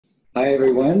Hi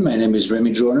everyone, my name is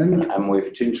Remi Jourdan. I'm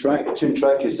with TuneTrax.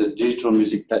 TuneTrax is a digital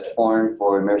music platform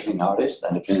for emerging artists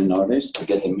and independent artists to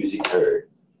get the music heard.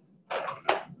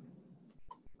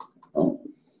 Oh,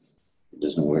 it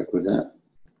doesn't work with that.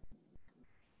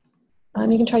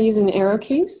 You can try using the arrow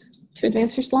keys to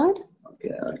advance your slide.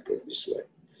 Okay, I like it this way.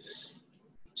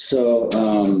 So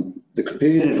the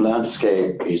competitive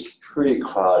landscape is pretty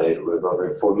crowded with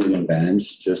over 4 million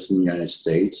bands just in the United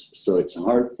States. So it's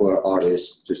hard for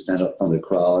artists to stand up from the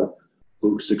crowd,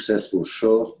 book successful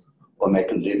shows, or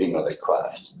make a living of their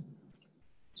craft.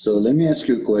 So let me ask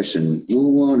you a question. Who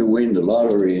want to win the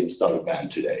lottery and start a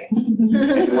band today?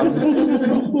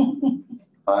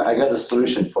 I got a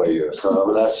solution for you. So I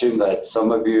will assume that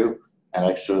some of you, and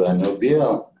actually I know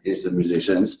Bill is the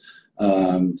musicians.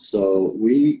 So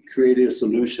we created a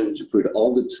solution to put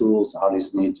all the tools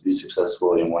artists need to be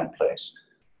successful in one place.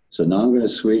 So now I'm going to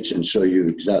switch and show you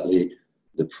exactly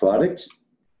the product.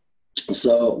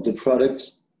 So the product,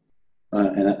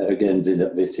 and again,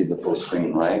 they see the full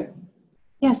screen, right?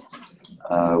 Yes.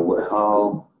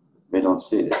 How they don't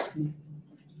see it.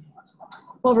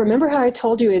 Well, remember how I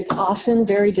told you it's often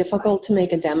very difficult to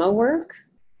make a demo work?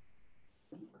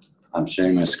 I'm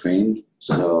sharing my screen,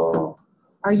 so...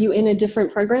 Are you in a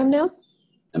different program now?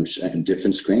 I'm sharing a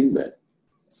different screen, but...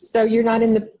 So you're not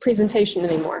in the presentation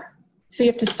anymore. So you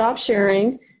have to stop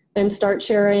sharing, then start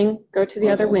sharing, go to the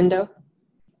other window.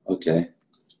 Okay.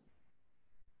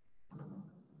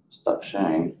 Stop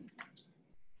sharing.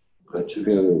 Go to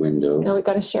the other window. Now we've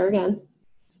got to share again.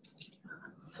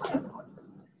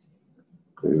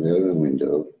 Go to the other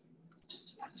window.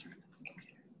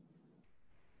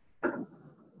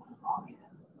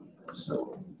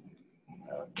 So,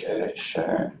 okay,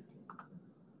 share.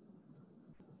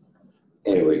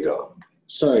 Here we go.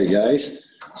 Sorry, guys.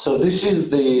 So this is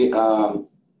the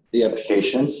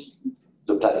applications,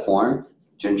 the platform,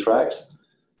 TuneTrax.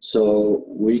 So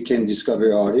we can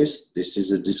discover artists. This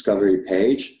is a discovery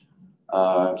page.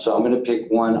 So I'm going to pick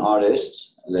one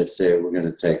artist. Let's say we're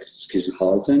going to take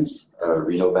Schizopolitans,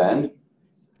 Reno band.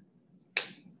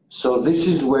 So this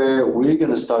is where we're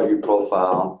going to start your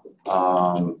profile.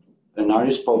 An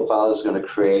artist profile is going to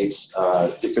create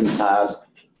different tabs.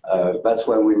 That's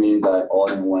what we mean by all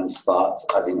in one spot,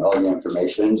 having all the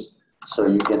information. So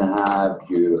you can have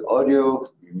your audio,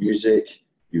 your music,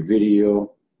 your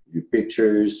video, your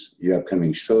pictures, your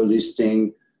upcoming show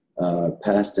listing,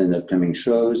 past and upcoming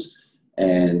shows.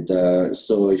 And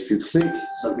so if you click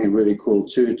something really cool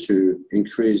too to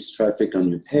increase traffic on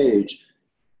your page,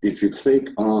 if you click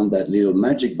on that little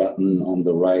magic button on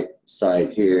the right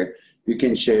side here, you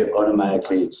can share it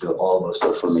automatically to all the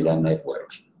social media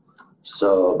networks.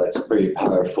 So that's pretty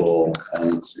powerful,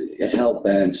 and it helps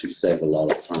bands to save a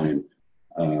lot of time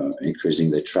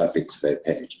increasing the traffic to their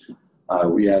page.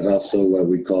 We have also what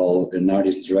we call an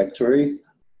artist directory,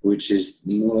 which is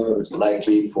more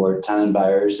likely for talent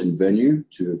buyers and venue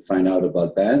to find out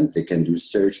about band. They can do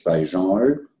search by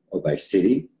genre or by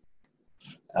city.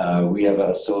 We have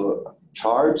also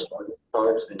charts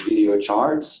and video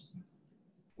charts.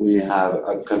 We have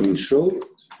upcoming show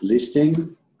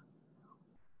listing.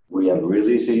 We have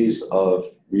releases of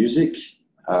music,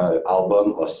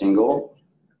 album or single.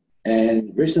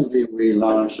 And recently we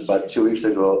launched about 2 weeks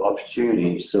ago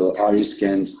Opportunity. So artists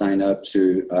can sign up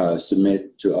to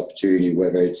submit to Opportunity,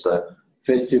 whether it's a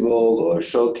festival or a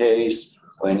showcase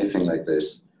or anything like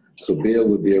this. So Bill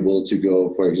would be able to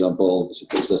go, for example, to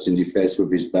Texas Indie Fest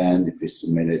with his band if he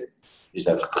submitted his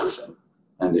application.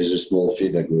 And there's a small fee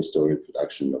that goes toward the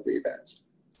production of the event.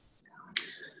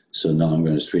 So now I'm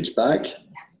going to switch back.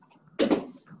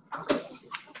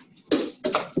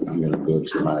 I'm going to go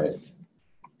to my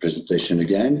presentation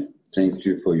again. Thank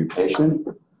you for your patience.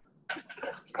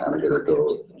 I'm going to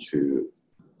go to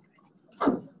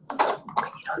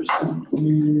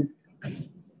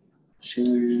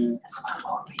share.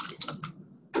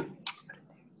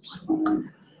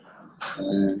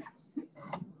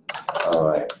 All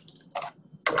right.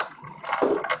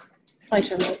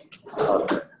 Okay.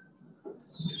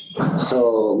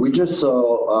 So we just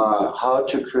saw how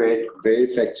to create very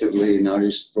effectively an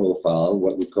artist profile,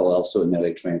 what we call also an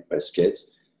electronic press kit.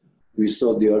 We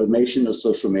saw the automation of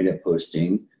social media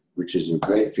posting, which is a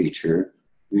great feature.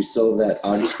 We saw that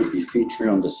artists could be featured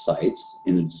on the site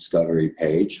in the discovery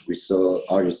page. We saw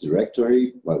artist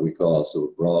directory, what we call also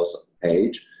a browse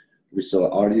page. We saw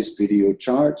artist video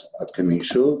chart, upcoming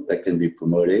show that can be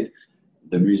promoted,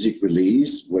 the music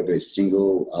release, whether it's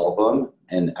single, album,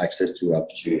 and access to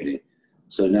Opportunity.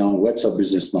 So now what's our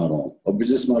business model? Our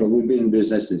business model, we've been in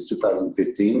business since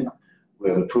 2015. We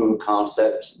have a proven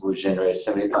concept. We generated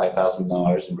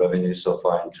 $75,000 in revenue so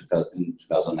far in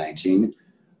 2019.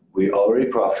 We're already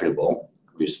profitable.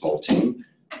 We're a small team.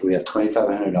 We have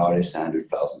 2,500 artists and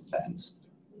 100,000 fans.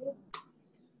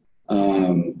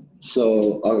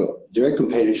 So our direct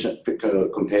competitors are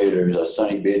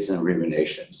Sonic Bids and Remi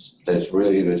Nations. That's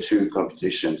really the two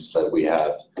competitions that we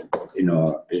have in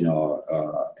our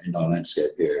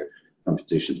landscape here,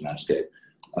 competition landscape.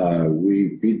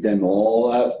 We beat them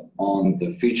all up on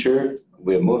the feature.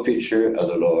 We have more feature at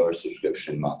a lower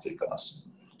subscription monthly cost.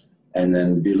 And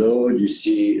then below you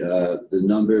see the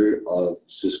number of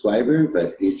subscribers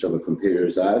that each of the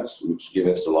competitors has, which give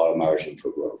us a lot of margin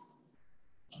for growth.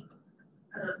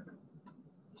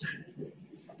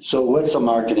 So what's a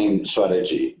marketing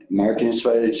strategy? Marketing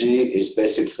strategy is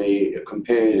basically a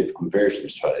competitive conversion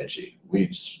strategy.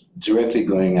 We're directly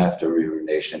going after Remi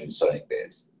Nation and Sonic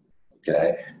Bids.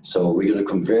 Okay, so we're going to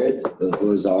convert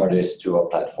those artists to our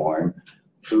platform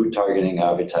through targeting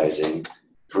advertising,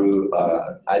 through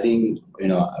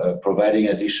providing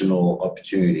additional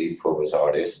opportunity for those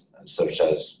artists, such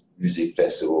as music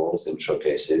festivals and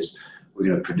showcases. We're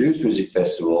going to produce music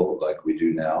festival like we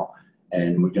do now,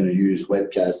 and we're going to use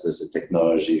webcasts as a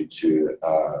technology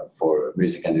for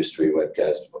music industry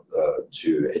webcasts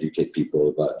to educate people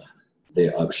about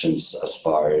their options as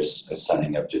far as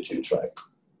signing up to TuneTrax.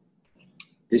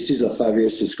 This is a 5-year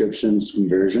subscriptions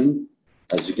conversion.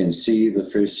 As you can see, the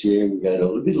first year we got a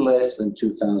little bit less than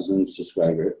 2,000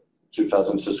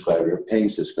 paying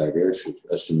subscribers,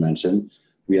 I should mention.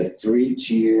 We have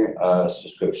 3-tier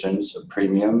subscriptions, a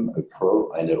premium, a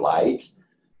pro, and a light.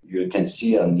 You can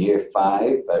see on year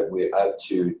 5 that we're up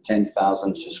to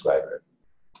 10,000 subscribers.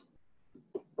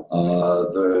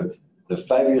 The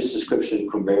 5-year subscription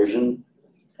conversion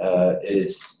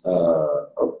is,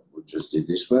 we just did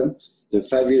this one. The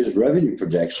 5 years revenue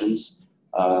projections.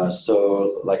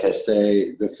 So like I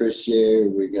say, the first year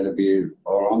we're going to be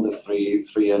around the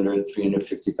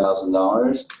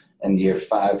 $350,000, and year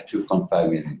 5, $2.5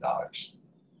 million.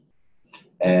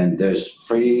 And there's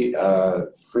free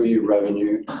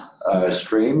revenue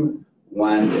stream.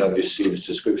 One, obviously, the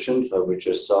subscriptions that we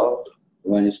just saw.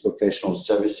 One is professional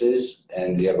services,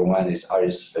 and the other one is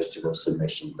artist festival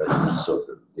submission, but also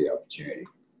the opportunity.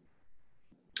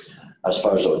 As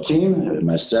far as our team,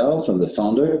 myself, I'm the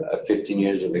founder. I have 15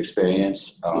 years of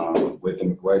experience working with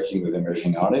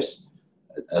emerging artists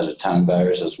as a town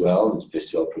buyer as well, as a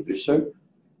festival producer.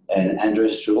 And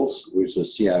Andres Schultz, who is the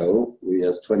CIO, who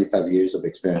has 25 years of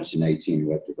experience in IT and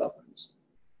web development.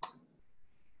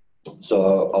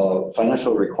 So our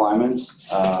financial requirements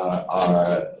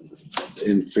are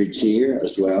in 3-tier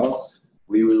as well.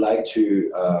 We would like to,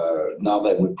 now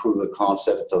that we prove the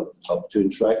concept of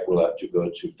TuneTrax, we'll have to go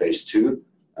to phase 2,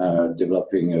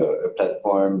 developing a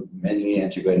platform, mainly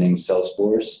integrating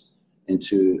Salesforce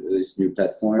into this new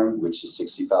platform, which is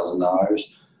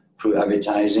 $60,000. Through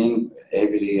advertising,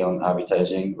 heavily on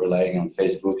advertising, relying on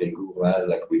Facebook and Google Ads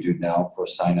like we do now for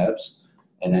signups,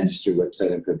 and then just through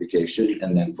website and publication,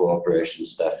 and then for operation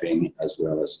staffing as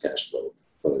well as cash flow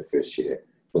for the first year,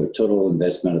 for a total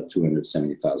investment of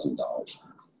 $270,000.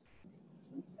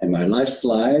 And my last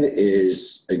slide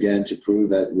is, again, to prove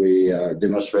that we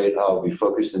demonstrate how we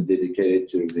focus and dedicated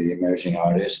to the emerging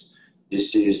artists.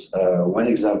 This is one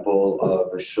example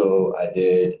of a show I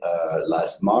did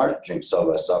last March during South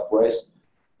by Southwest,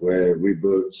 where we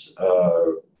booked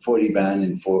 40 bands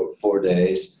in 4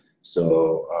 days.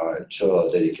 So it shows our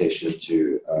dedication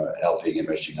to helping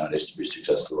emerging artists to be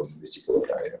successful in the musical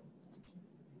career.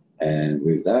 And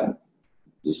with that,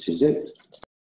 this is it.